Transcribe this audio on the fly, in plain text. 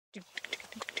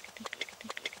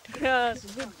Yes,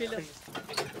 good film.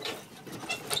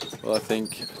 Well, I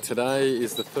think today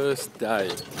is the first day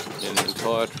in the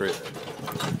entire trip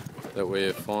that we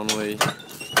have finally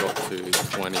got to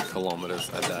 20 kilometres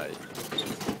a day.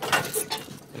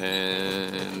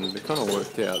 And it kind of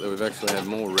worked out that we've actually had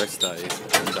more rest days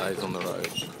than days on the road.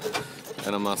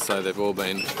 And I must say they've all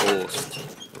been forced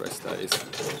rest days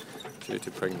due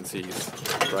to pregnancies,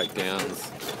 breakdowns,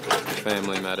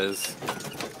 family matters,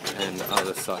 and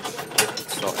other such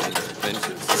exciting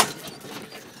adventures.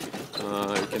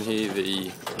 You can hear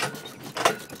the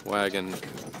wagon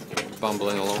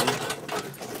bumbling along.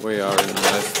 We are in the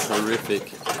most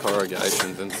horrific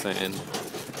corrugations and sand,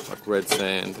 like red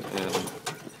sand, and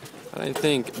I don't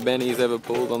think Benny's ever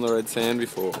pulled on the red sand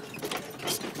before.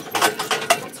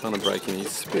 It's kind of breaking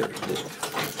his spirit a bit.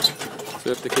 So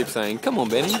we have to keep saying, "Come on,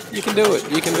 Benny, you can do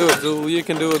it, you can do it, Zul, you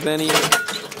can do it, Benny."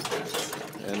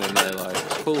 And then they like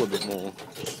pull a bit more.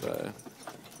 So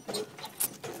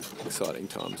exciting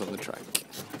times on the track.